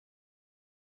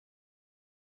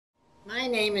My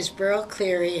name is Burl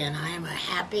Cleary, and I am a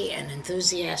happy and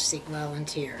enthusiastic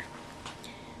volunteer.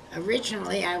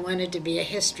 Originally, I wanted to be a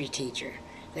history teacher.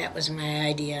 That was my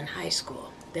idea in high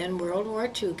school. Then World War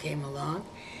II came along,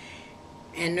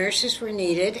 and nurses were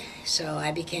needed, so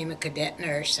I became a cadet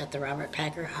nurse at the Robert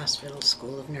Packer Hospital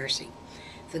School of Nursing.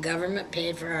 The government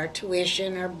paid for our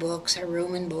tuition, our books, our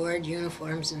room and board,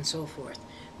 uniforms, and so forth.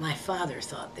 My father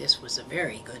thought this was a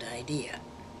very good idea.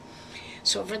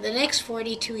 So for the next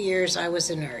 42 years, I was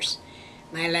a nurse.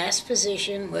 My last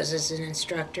position was as an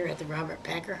instructor at the Robert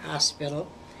Packer Hospital,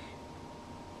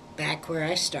 back where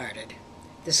I started.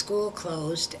 The school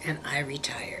closed and I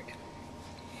retired.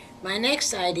 My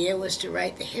next idea was to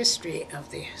write the history of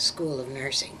the School of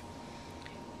Nursing.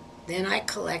 Then I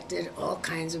collected all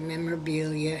kinds of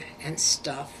memorabilia and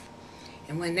stuff,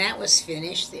 and when that was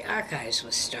finished, the archives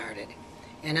was started,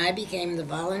 and I became the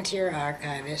volunteer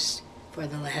archivist for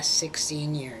the last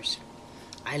 16 years.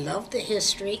 I love the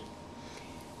history.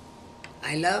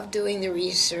 I love doing the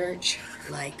research,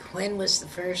 like when was the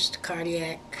first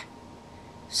cardiac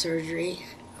surgery,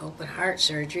 open heart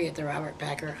surgery at the Robert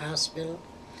Packer Hospital?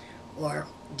 Or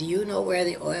do you know where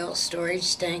the oil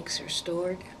storage tanks are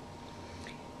stored?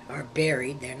 Or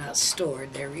buried. They're not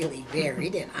stored, they're really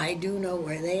buried, and I do know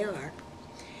where they are.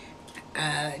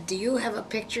 Do you have a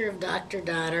picture of Dr.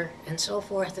 Daughter? And so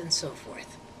forth and so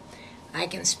forth. I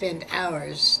can spend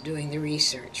hours doing the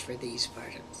research for these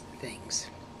part of things.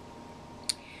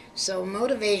 So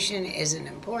motivation is an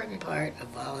important part of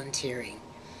volunteering.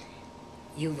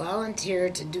 You volunteer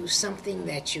to do something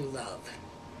that you love.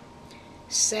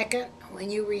 Second,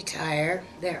 when you retire,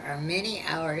 there are many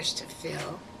hours to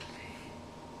fill.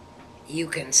 You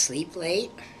can sleep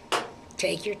late,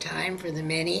 take your time for the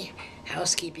many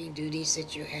housekeeping duties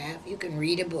that you have. You can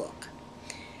read a book.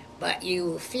 But you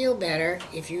will feel better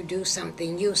if you do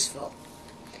something useful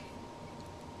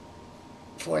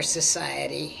for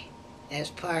society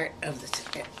as part of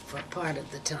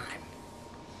the time.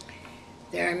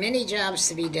 There are many jobs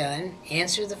to be done.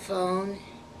 Answer the phone,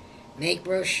 make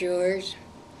brochures,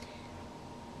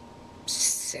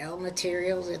 sell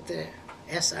materials at the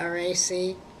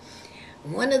SRAC.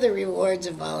 One of the rewards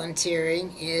of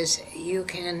volunteering is you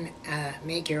can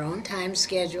make your own time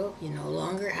schedule. You no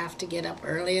longer have to get up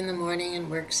early in the morning and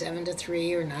work 7 to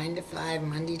 3 or 9 to 5,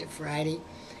 Monday to Friday,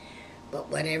 but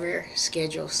whatever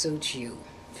schedule suits you,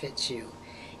 fits you.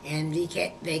 And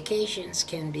vacations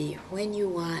can be when you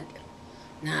want,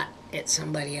 not at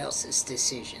somebody else's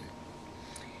decision.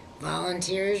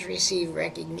 Volunteers receive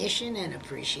recognition and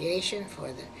appreciation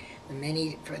for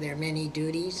their many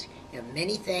duties. You have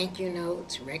many thank you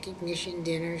notes, recognition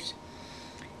dinners,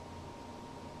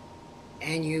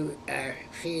 and you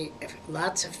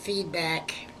lots of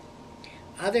feedback.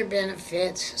 Other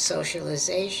benefits: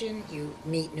 socialization. You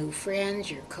meet new friends.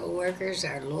 Your coworkers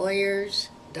are lawyers,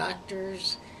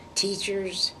 doctors,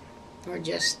 teachers, or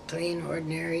just plain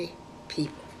ordinary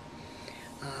people.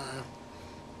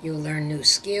 You learn new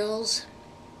skills.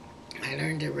 I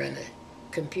learned to run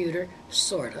a computer,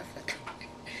 sort of.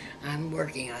 I'm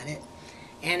working on it.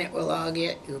 And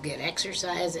you'll get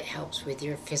exercise. It helps with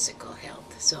your physical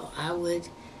health. So I would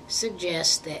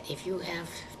suggest that if you have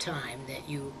time, that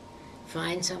you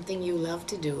find something you love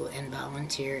to do and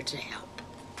volunteer to help.